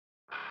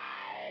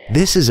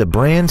This is a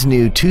brand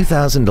new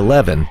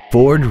 2011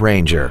 Ford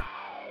Ranger.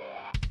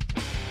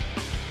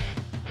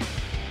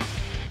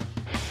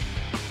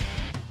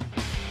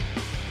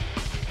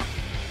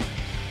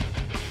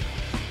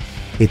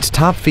 Its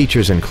top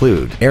features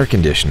include air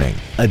conditioning,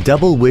 a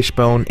double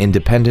wishbone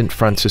independent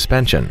front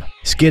suspension,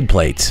 skid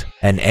plates,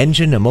 an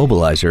engine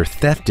immobilizer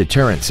theft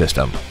deterrent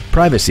system,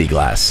 privacy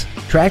glass,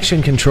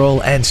 traction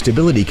control and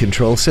stability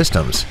control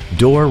systems,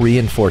 door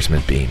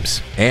reinforcement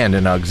beams, and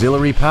an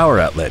auxiliary power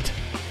outlet.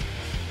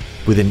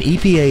 With an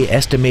EPA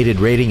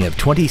estimated rating of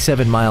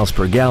 27 miles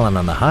per gallon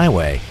on the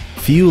highway,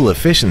 fuel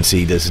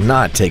efficiency does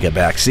not take a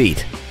back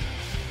seat.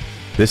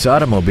 This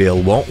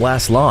automobile won't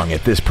last long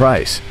at this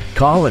price.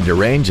 Call and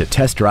arrange a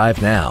test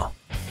drive now.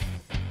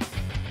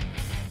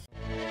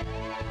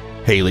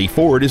 Haley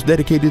Ford is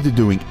dedicated to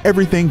doing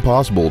everything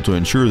possible to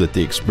ensure that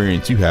the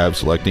experience you have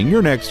selecting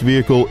your next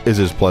vehicle is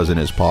as pleasant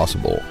as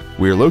possible.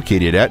 We are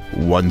located at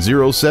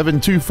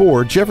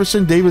 10724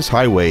 Jefferson Davis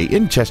Highway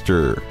in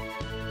Chester.